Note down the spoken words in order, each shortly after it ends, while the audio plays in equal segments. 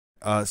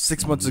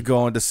6 months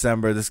ago in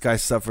December, this guy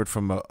suffered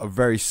from a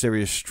very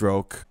serious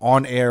stroke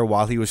on air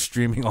while he was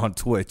streaming on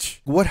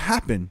Twitch. What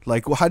happened?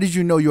 Like, how did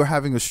you know you were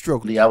having a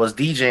stroke? I was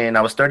DJing.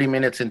 I was 30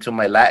 minutes into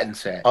my Latin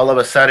set. All of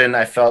a sudden,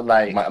 I felt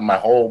like my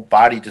whole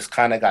body just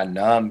kind of got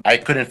numb. I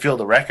couldn't feel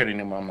the record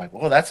anymore. I'm like,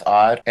 whoa, that's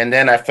odd. And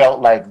then I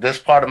felt like this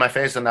part of my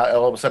face, and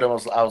all of a sudden,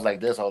 I was like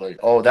this. I was like,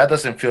 oh, that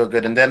doesn't feel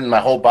good. And then my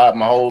whole body,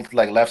 my whole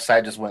like left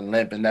side just went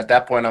limp. And at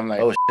that point, I'm like,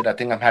 oh shit, I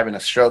think I'm having a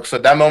stroke. So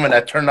at that moment,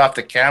 I turned off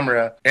the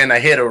camera and I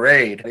hit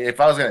R.O.A.D. If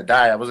I was gonna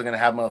die, I wasn't gonna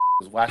have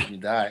motherfuckers watching me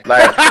die.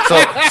 Like,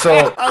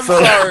 so. I'm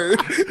sorry.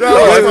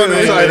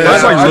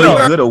 That's like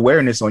really good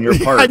awareness on your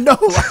part. I know.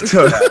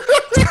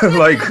 to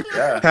like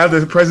have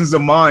the presence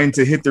of mind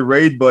to hit the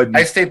raid button.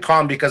 I stayed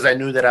calm because I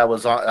knew that I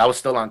was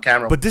still on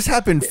camera. But this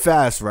happened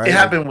fast, right? It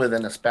happened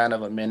within a span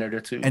of a minute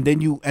or two. And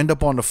then you end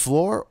up on the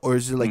floor, or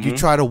is it like you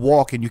try to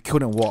walk and you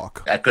couldn't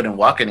walk? I couldn't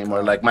walk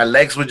anymore. Like my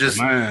legs were just,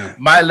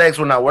 my legs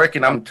were not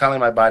working. I'm telling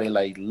my body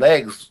like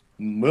legs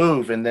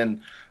move, and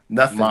then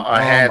nothing.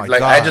 My hands, like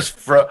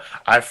God.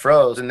 I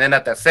froze. And then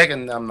at that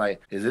second, I'm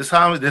like, is this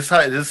how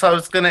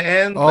it's gonna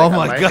end? Oh like,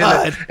 my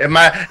God! And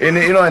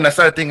I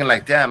started thinking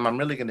like, damn, I'm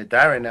really gonna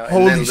die right now.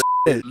 Holy and then,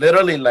 shit.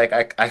 Literally,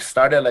 like I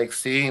started like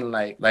seeing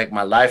like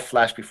my life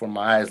flash before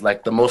my eyes,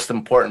 like the most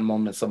important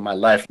moments of my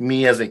life.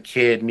 Me as a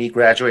kid, me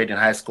graduating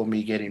high school,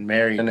 me getting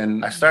married, and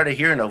then I started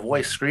hearing a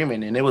voice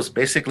screaming, and it was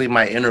basically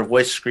my inner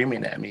voice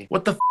screaming at me.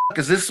 What the f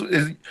is this?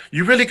 Is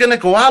you really gonna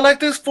go out like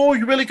this, fool?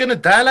 You really gonna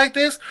die like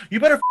this? You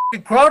better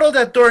crawl out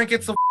that door and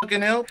get some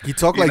fucking help. He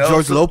talked like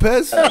George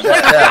Lopez.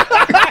 Yeah.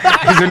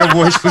 His inner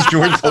voice was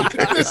George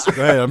Lopez.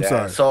 Right, I'm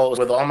sorry. So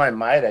with all my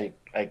might,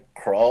 I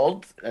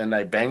crawled and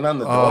I banged on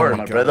the door, and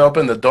my brother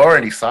opened the door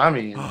and he saw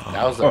me. And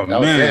that was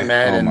it,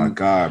 man. Oh my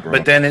God, bro.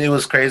 But then it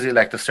was crazy.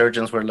 Like the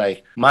surgeons were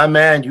like, "My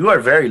man, you are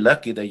very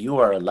lucky that you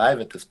are alive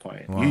at this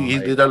point. Wow.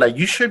 They're like,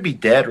 you should be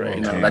dead right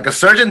now." Like a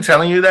surgeon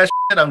telling you that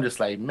shit, I'm just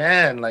like,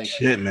 man, like,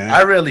 shit, man.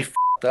 I really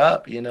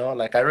up,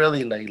 like I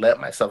really like let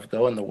myself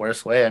go in the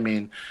worst way. I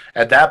mean,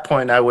 at that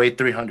point I weighed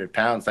 300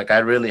 pounds. Like I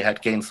really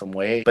had gained some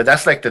weight. But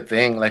that's like the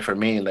thing, like for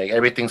me, like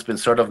everything's been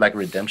sort of like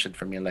redemption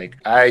for me. Like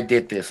I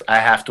did this, I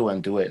have to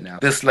undo it now.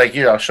 This, like,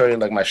 here, I'll show you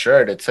like my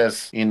shirt. It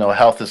says,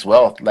 health is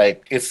wealth.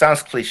 Like it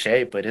sounds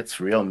cliche, but it's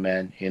real,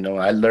 man.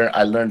 I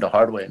learned the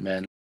hard way,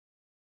 man.